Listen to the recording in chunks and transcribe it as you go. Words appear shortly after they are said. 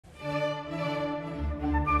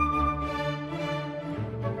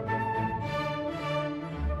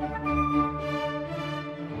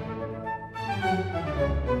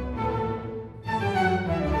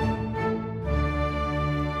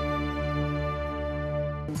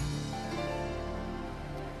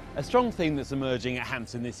A strong theme that's emerging at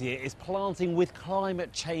Hampton this year is planting with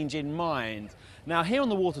climate change in mind. Now here on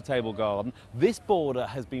the water table garden, this border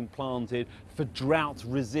has been planted for drought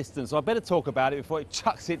resistance. So I better talk about it before it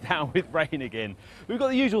chucks it down with rain again. We've got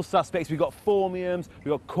the usual suspects. We've got phormiums,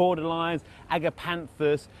 we've got cordylines,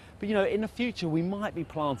 agapanthus. But you know, in the future we might be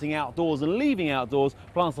planting outdoors and leaving outdoors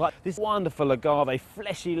plants like this wonderful agave,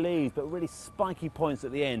 fleshy leaves but really spiky points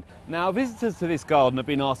at the end. Now visitors to this garden have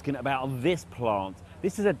been asking about this plant.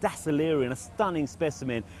 This is a Dasylirion, a stunning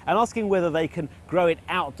specimen, and asking whether they can grow it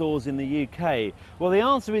outdoors in the UK. Well, the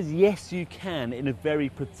answer is yes, you can in a very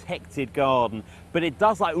protected garden, but it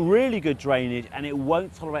does like really good drainage and it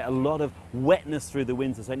won't tolerate a lot of wetness through the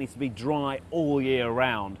winter, so it needs to be dry all year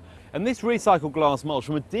round. And this recycled glass mulch,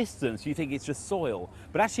 from a distance you think it's just soil,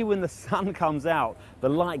 but actually when the sun comes out the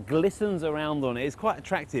light glistens around on it. It's quite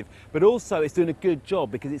attractive, but also it's doing a good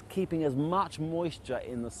job because it's keeping as much moisture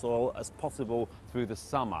in the soil as possible through the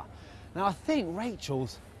summer. Now I think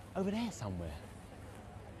Rachel's over there somewhere.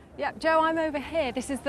 Yep, Joe, I'm over here. This is the